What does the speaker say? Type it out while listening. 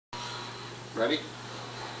Ready?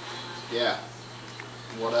 Yeah.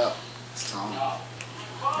 What up? It's Tom. You know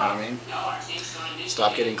what I mean?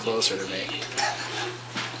 Stop getting closer to me.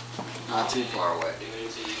 Not too far away.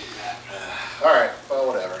 Alright, well,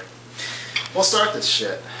 whatever. We'll start this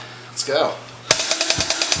shit. Let's go.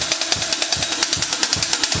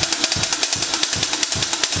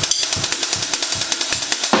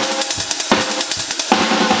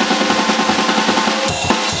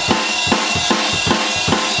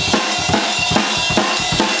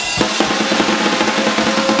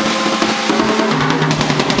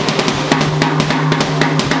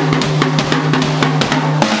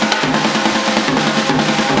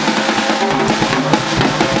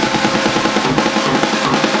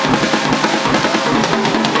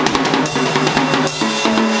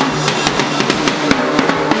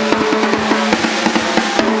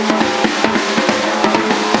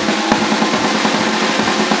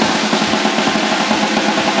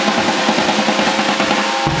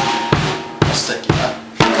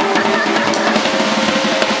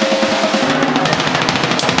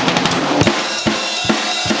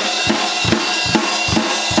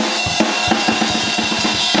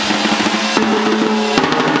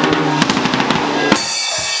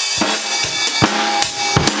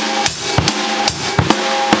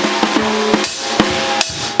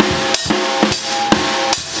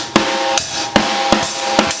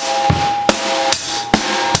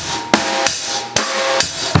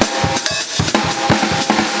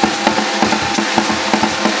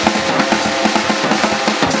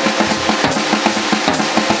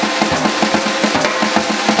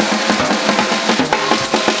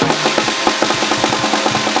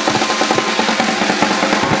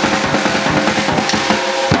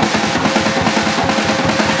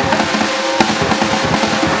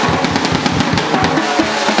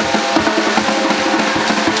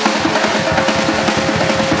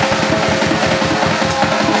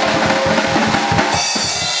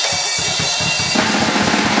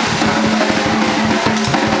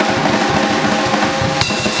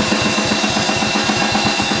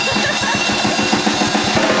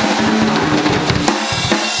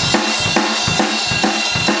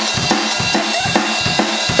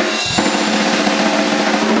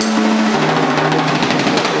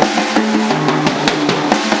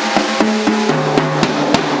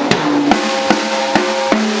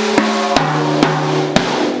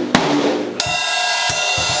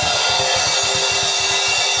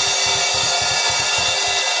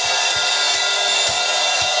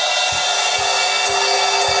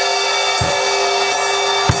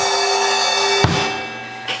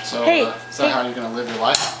 Is that how you're going to live your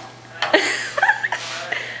life?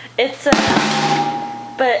 It's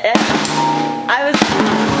but I was.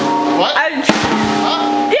 What?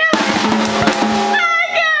 Huh? Yeah.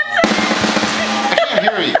 I can't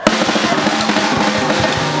hear you.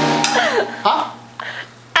 Huh?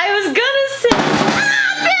 I was gonna say.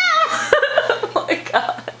 Oh my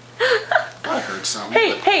god. I heard something.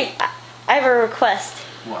 Hey, I have a request.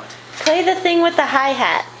 What? Play the thing with the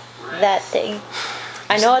hi-hat. That thing.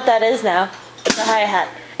 I know what that is now. It's a hi-hat.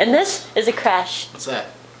 And this is a crash. What's that?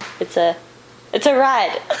 It's a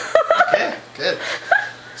ride. Okay, good.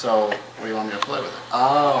 So, what do you want me to play with it?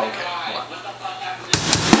 Oh, okay. Hold on.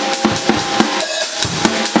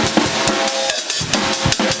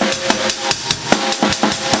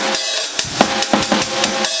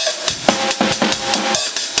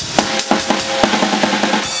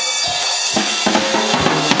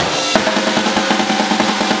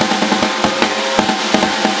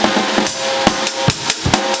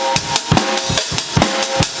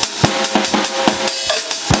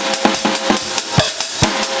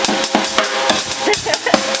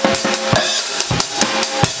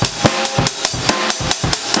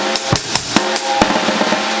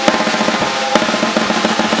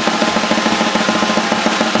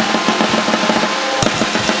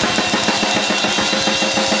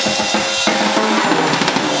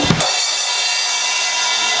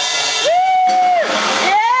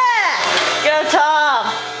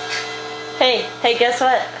 Hey, guess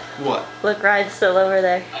what? What? Look, Ryan's still over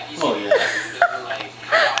there. Oh, yeah.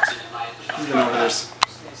 He's been over there.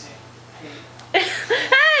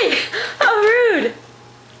 Hey! How rude!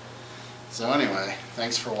 So anyway,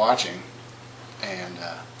 thanks for watching, and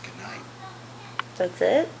good night. That's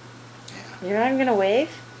it? Yeah. You're not even gonna wave?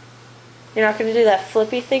 You're not gonna do that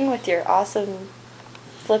flippy thing with your awesome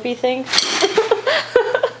flippy thing?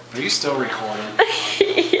 Are you still recording?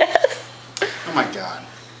 Yes. Oh my god.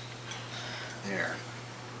 There.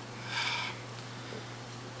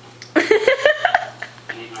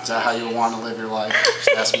 Is that how you want to live your life? Just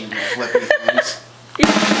ask me to do flippy things?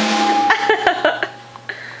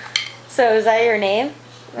 So is that your name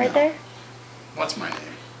right No. there? What's my name?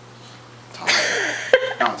 Tommy.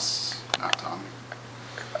 No, it's not Tommy.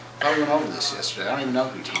 I thought we went over this yesterday. I don't even know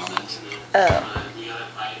who Tom is. Oh.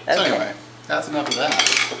 So Okay. anyway, that's enough of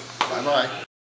that. Bye-bye.